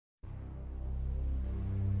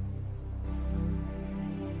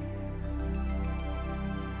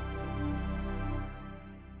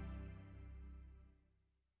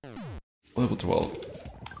Level 12.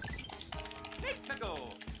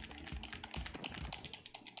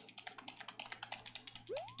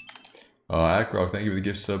 Akrog, thank you for the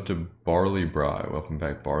gift sub to Barley Bry. Welcome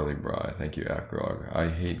back, Barley Bry. Thank you, Akrog. I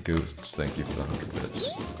hate ghosts. Thank you for the 100 bits.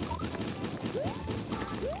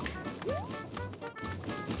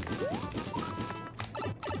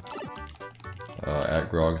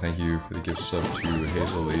 Akrog, thank you for the gift sub to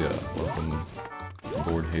Hazelia. Welcome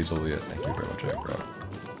aboard, Hazelia. Thank you very much, Akrog.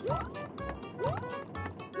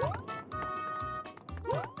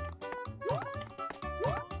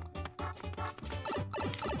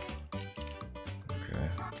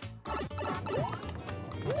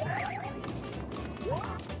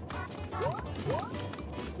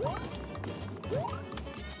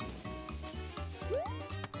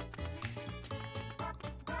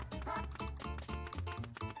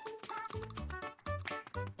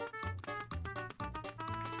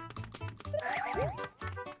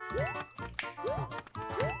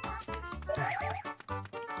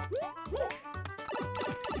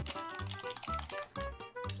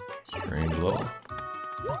 Strange level.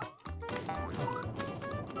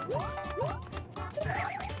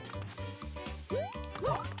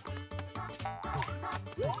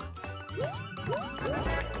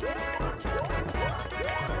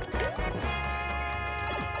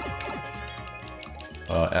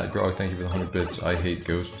 Grog, thank you for the 100 bits. I hate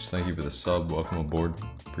ghosts. Thank you for the sub. Welcome aboard.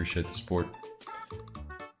 Appreciate the support.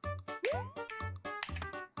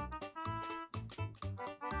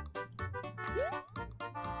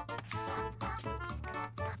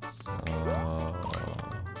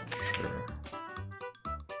 Sure.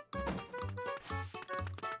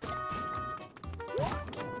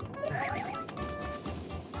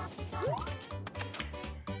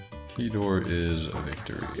 Key door is a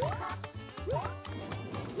victory.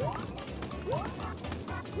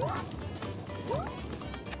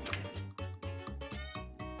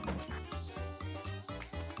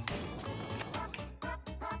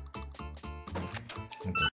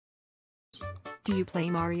 Do you play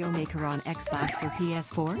Mario Maker on Xbox or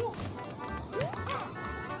PS4?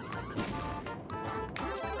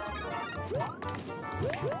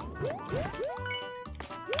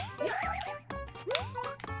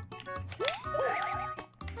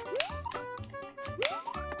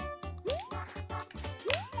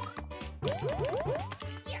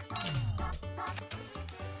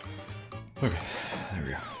 Okay, there we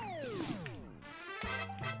go.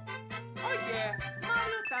 Oh yeah,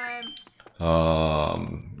 Mario time.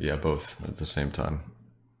 Yeah, both at the same time.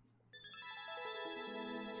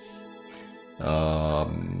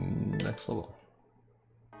 Next level.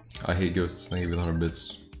 I hate ghosts, thank you for the 100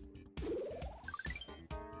 bits.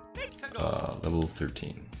 Level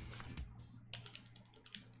 13.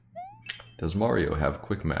 Does Mario have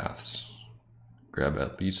quick maths? Grab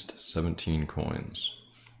at least 17 coins.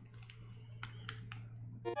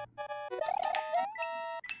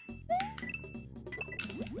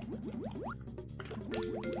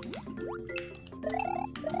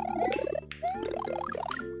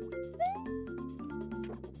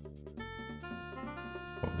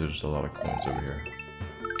 Oh, there's a lot of coins over here.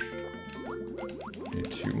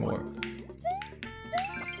 Need 2 more.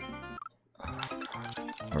 Oh,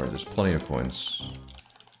 God. Alright, there's plenty of coins.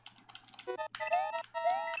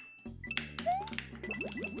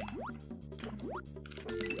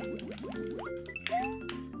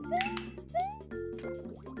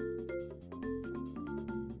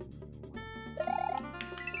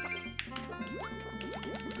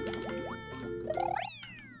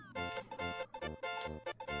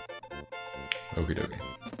 Okie dokie.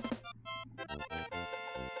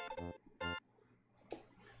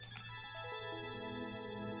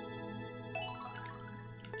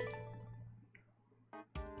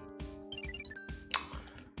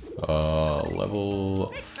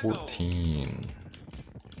 Level 14.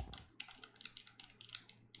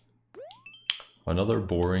 Another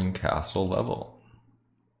boring castle level.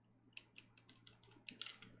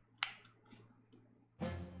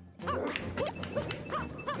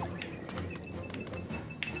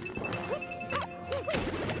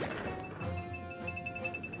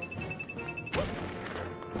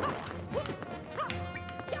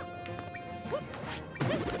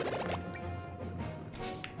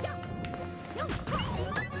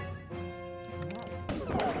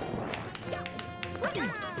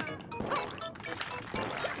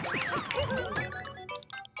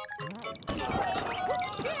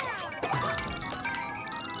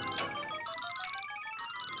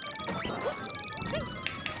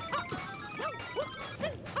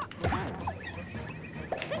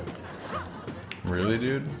 Really,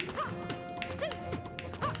 dude?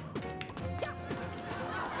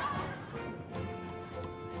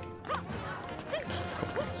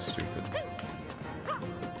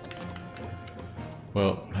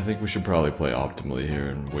 Well, I think we should probably play optimally here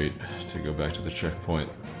and wait to go back to the checkpoint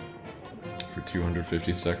for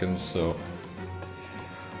 250 seconds, so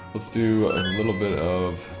let's do a little bit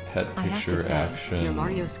of pet I have to picture say, action. your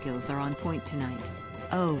Mario skills are on point tonight.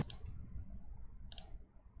 Oh.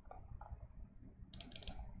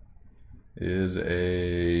 Is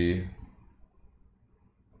a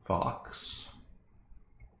fox.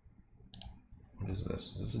 What is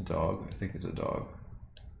this? Is this a dog? I think it's a dog.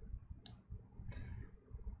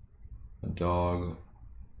 A dog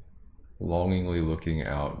longingly looking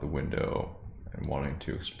out the window and wanting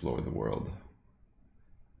to explore the world.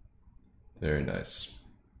 Very nice.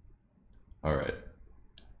 All right.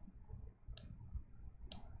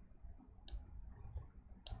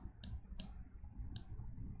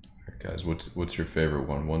 All right, guys, what's your favorite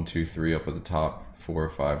one? 1, 2, 3 up at the top, 4 or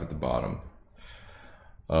 5 at the bottom.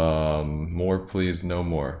 More please, no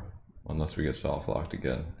more, unless we get soft locked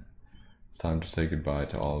again. It's time to say goodbye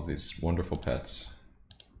to all of these wonderful pets.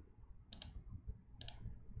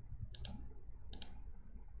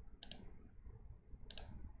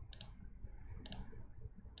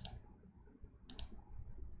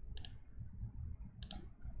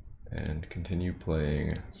 And continue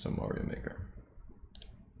playing some Mario Maker.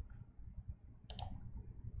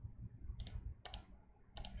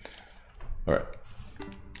 All right.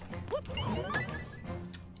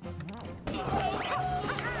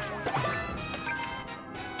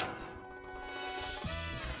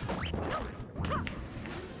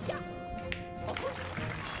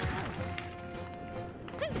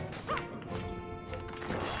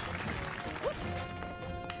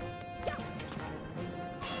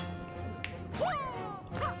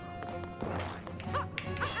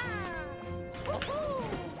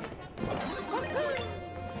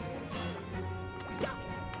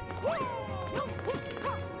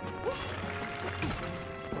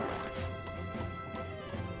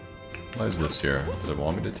 Why is this here? Does it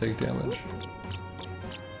want me to take damage?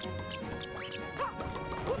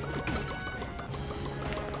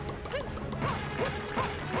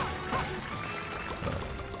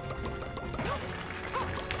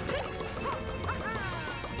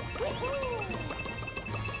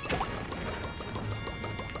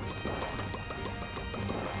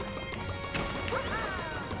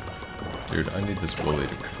 Dude, I need this bully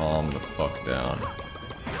to calm the fuck down.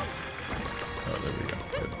 Oh, there we go.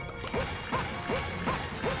 Good.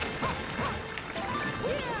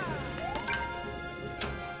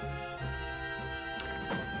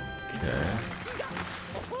 Okay.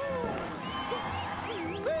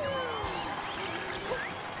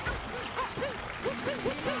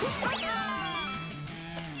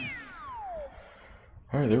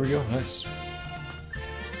 Alright, there we go. Nice.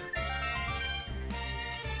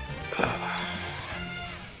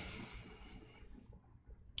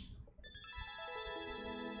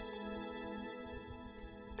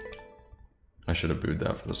 I should have booed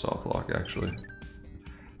that for the soft lock, actually.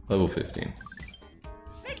 Level 15.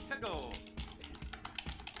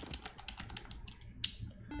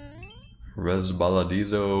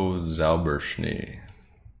 Resbaladizo Zauberschnee.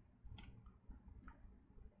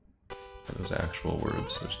 Are those actual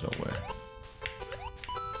words? There's no way.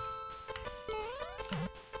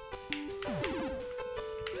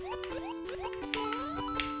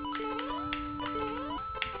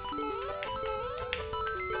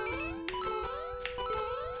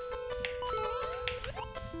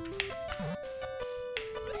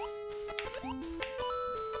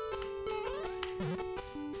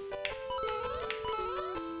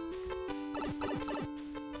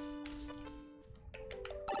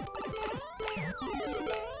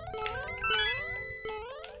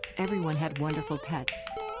 Everyone had wonderful pets.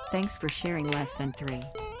 Thanks for sharing less than 3.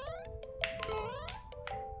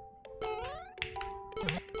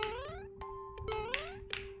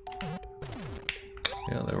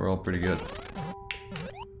 Yeah, they were all pretty good.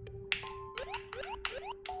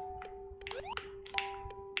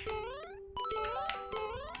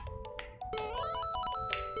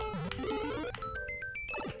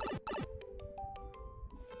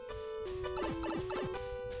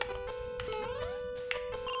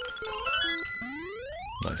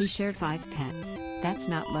 He shared 5 pets. That's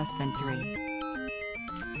not less than 3.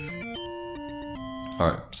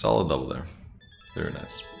 Alright, solid double there. Very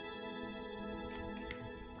nice.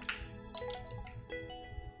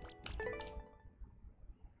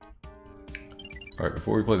 Alright,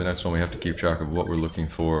 before we play the next one, we have to keep track of what we're looking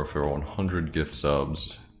for 100 gift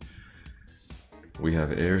subs. We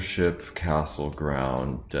have airship, castle,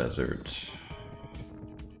 ground, desert,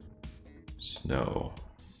 snow,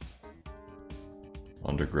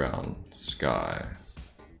 underground, sky,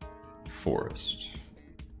 forest.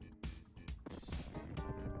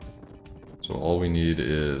 So all we need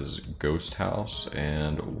is Ghost House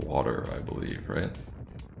and water, I believe, right?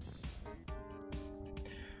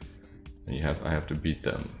 And I have to beat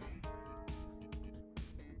them.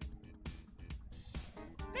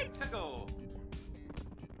 Let's go.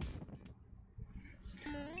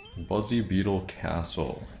 Buzzy Beetle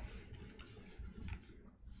Castle.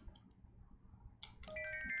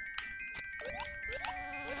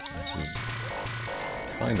 This is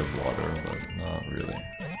kind of water, but not really.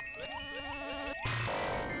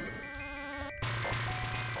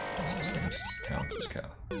 This counts as cow.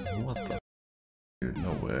 What the? Dude,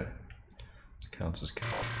 no way. It counts as cow.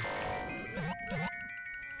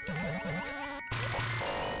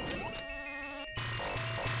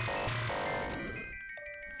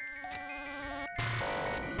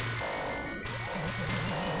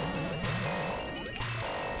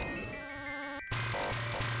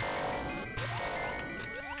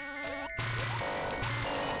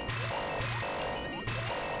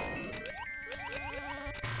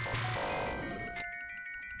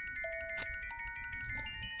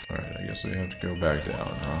 Alright, I guess we have to go back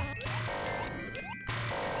down, huh?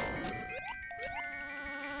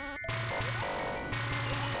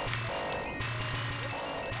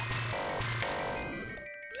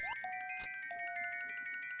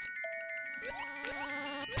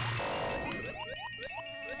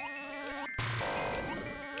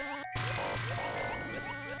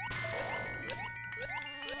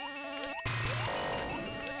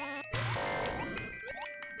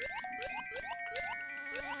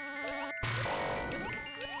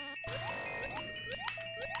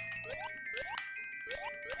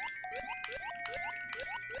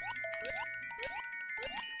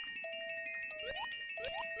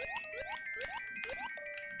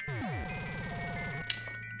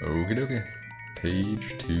 Okie dokie.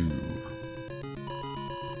 Page 2.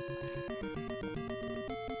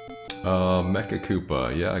 Mecha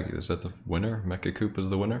Koopa. Yeah, is that the winner? Mecha Koopa's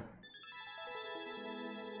the winner?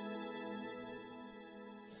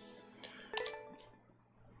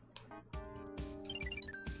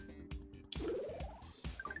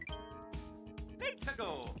 Let's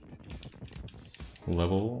go.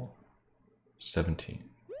 Level 17.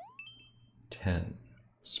 10.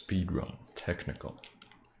 Speedrun. Technical.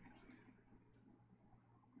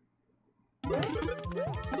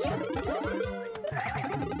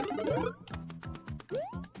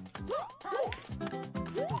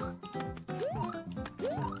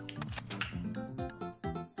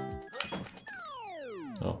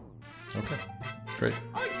 Oh, okay. Great.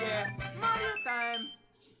 Oh yeah, Mario time.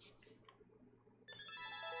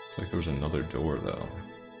 Looks like there was another door though.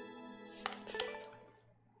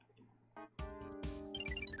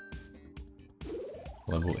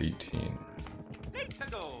 Level 18.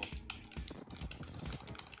 Let's go.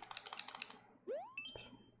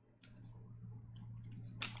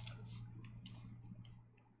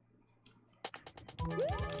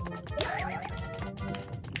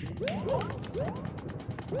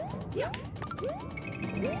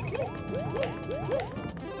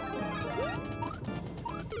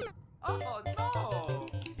 Oh no!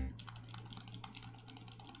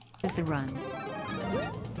 Is the run.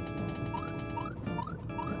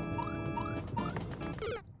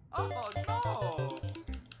 Oh no!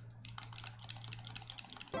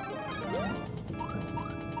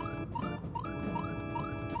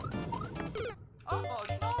 Oh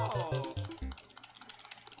no!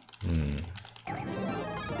 Hmm.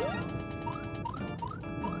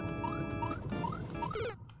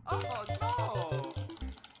 Oh no!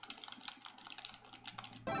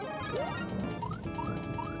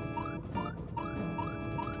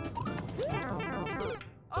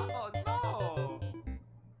 Oh no!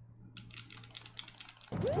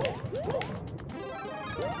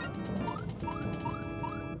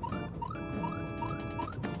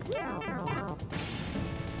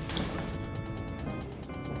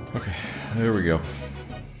 Okay, there we go.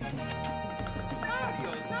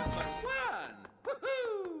 Mario number 1!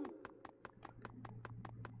 Woohoo!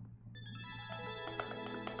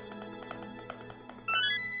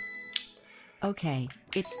 Okay,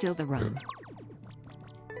 it's still the run.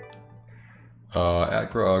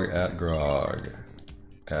 At Grog, at Grog.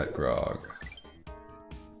 At Grog.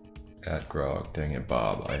 At Grog. Dang it,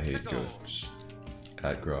 Bob. I hate ghosts.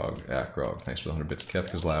 At Grog. Thanks for the 100 bits.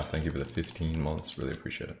 Kefka's laugh. Thank you for the 15 months. Really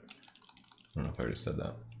appreciate it. I don't know if I already said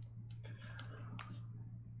that.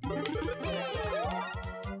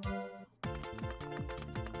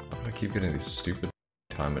 I keep getting these stupid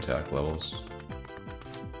time attack levels.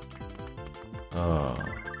 Oh,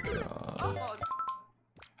 God. Oh no!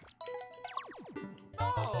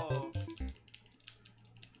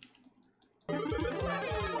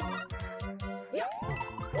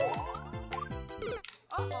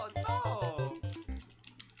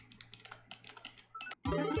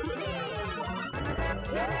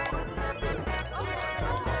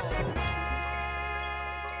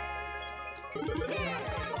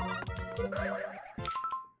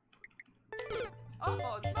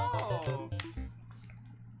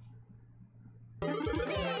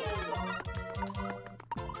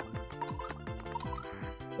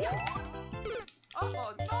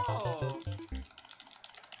 Oh no!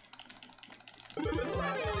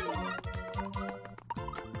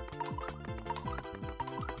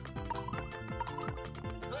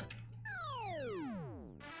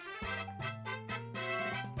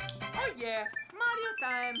 Oh yeah, Mario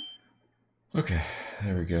time! Okay,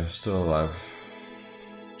 there we go. Still alive.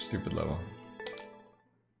 Stupid level.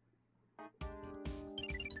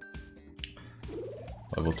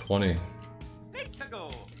 Level 20. Let's go!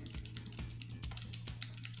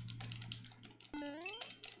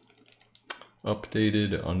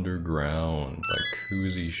 Updated Underground by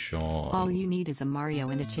Koozie Sean. All you need is a Mario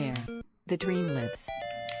and a chair. The dream lives.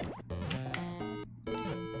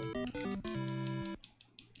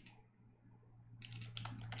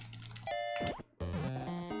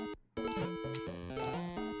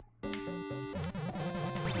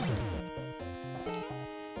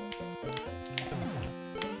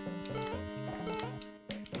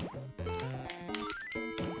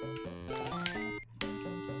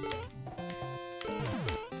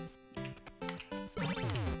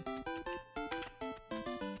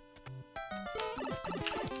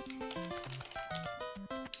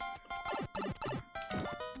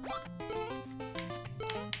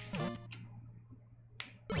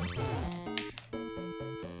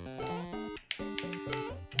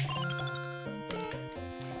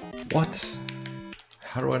 What?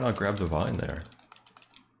 How do I not grab the vine there?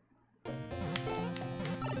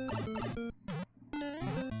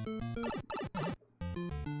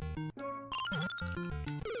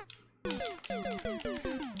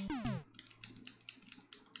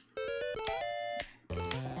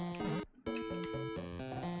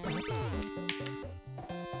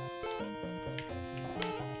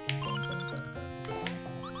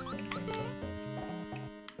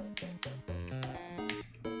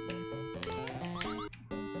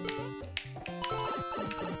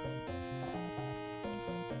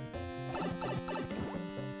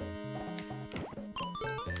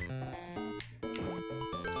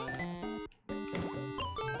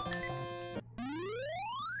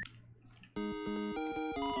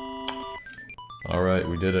 Alright,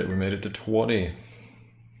 we did it. We made it to 20.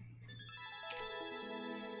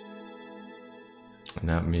 And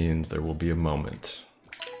that means there will be a moment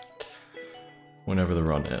whenever the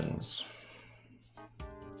run ends.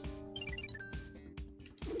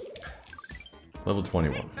 Level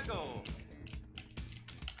 21. Let's go!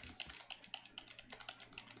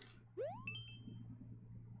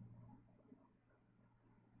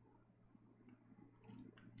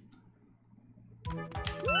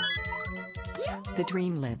 The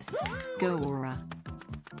dream lives. Go, Aura.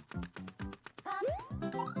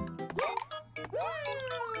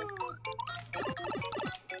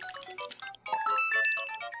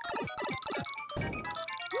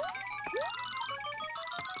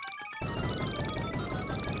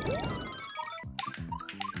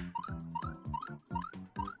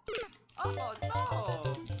 Oh no!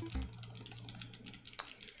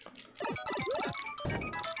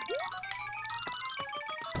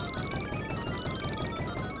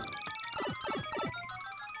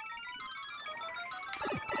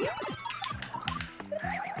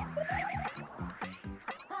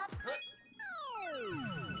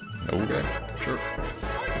 Okay, sure.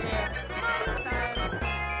 Oh yeah, Mario time!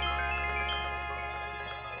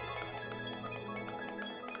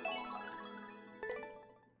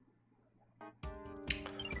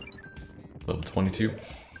 Level 22.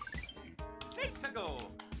 Let's go!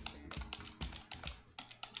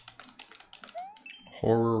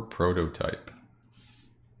 Horror Prototype.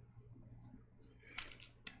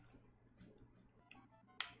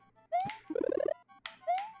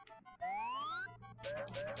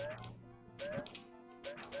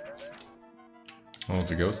 Oh,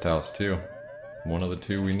 it's a ghost house too. One of the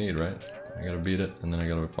two we need, right? I gotta beat it, and then I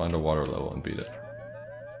gotta find a water level and beat it.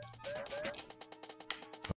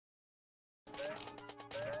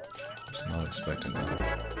 Was not expecting that.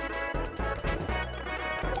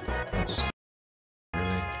 That's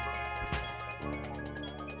really.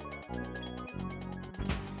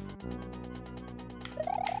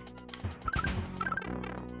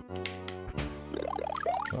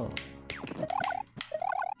 Oh.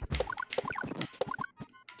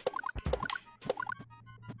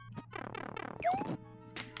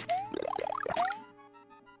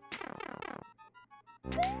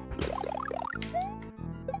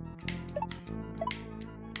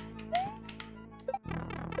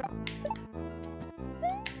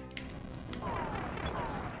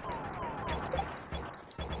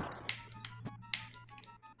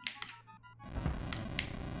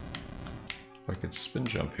 If I could spin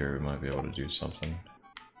jump here, we might be able to do something.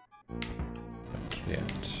 I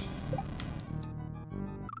Can't.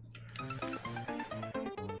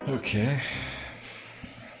 Okay.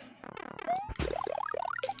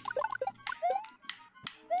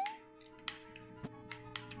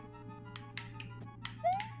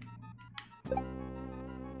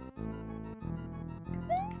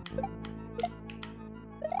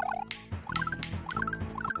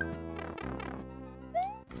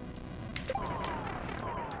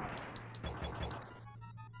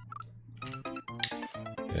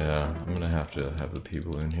 Yeah, I'm gonna have to have the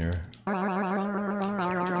people in here.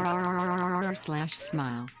 Slash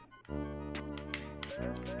smile.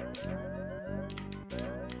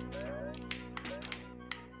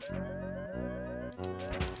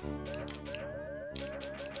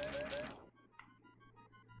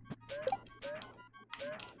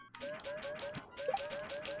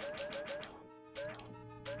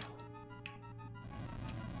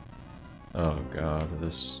 Oh god,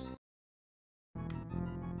 this...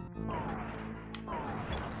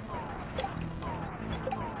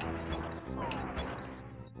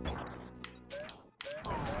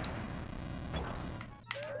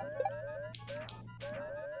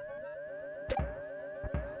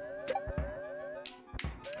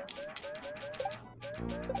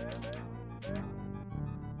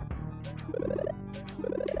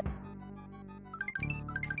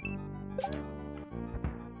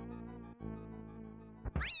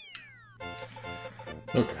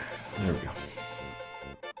 Okay, there we go.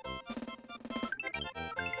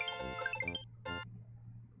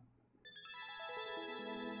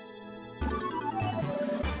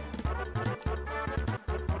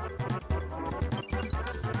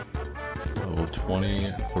 Level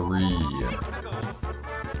 23.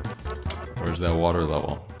 Where's that water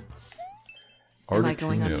level? Am I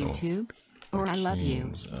going on Articuno. YouTube? Or I love you.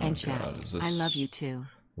 Teens. Oh, And chat. God, is this I love you too.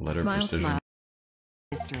 letter Smile, precision? smile.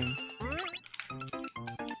 History.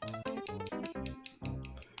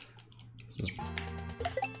 Is this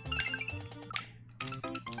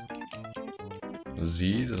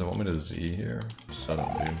Z? Does it want me to Z here? Set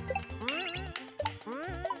up, dude.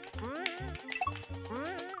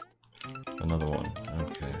 Another one.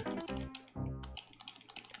 Okay.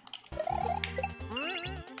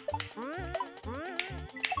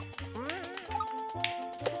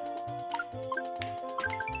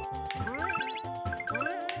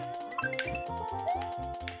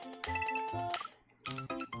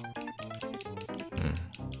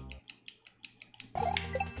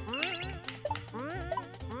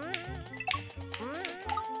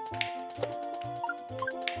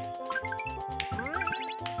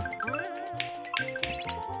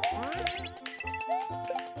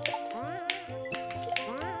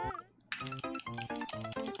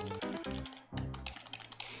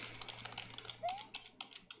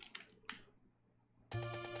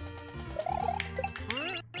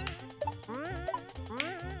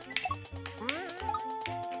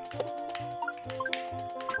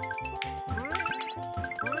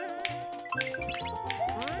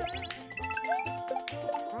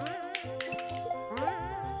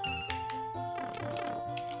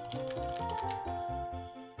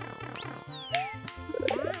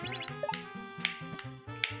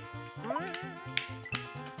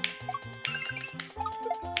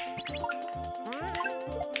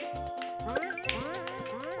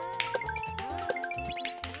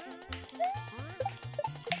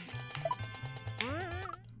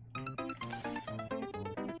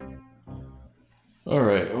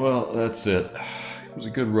 Alright, well, that's it. It was a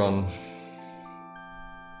good run.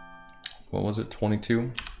 What was it,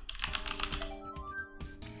 22?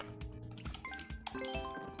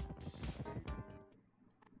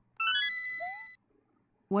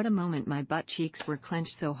 What a moment, my butt cheeks were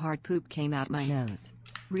clenched so hard poop came out my nose.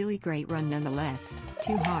 Really great run nonetheless.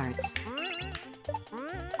 2 hearts.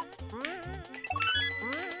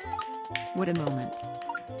 What a moment.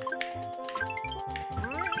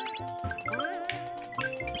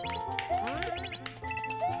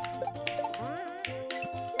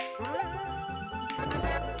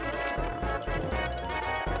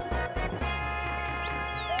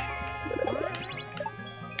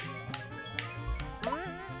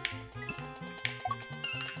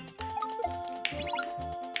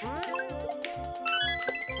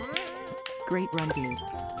 Great run, dude.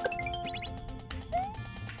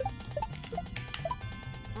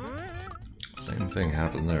 Same thing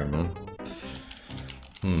happened there, man.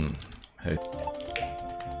 Hey.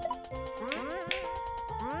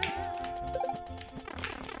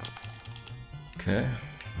 Okay,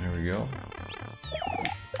 there we go.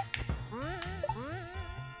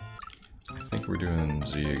 I think we're doing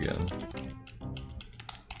Z again.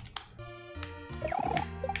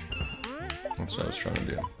 That's what I was trying to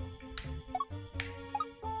do.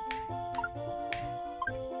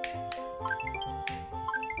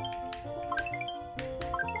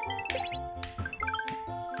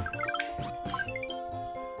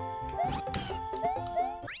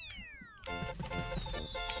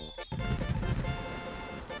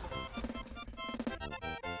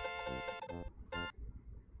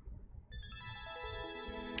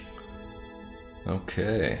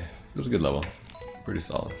 Okay, it was a good level, pretty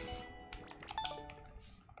solid.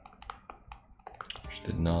 Just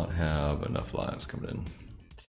did not have enough lives coming in.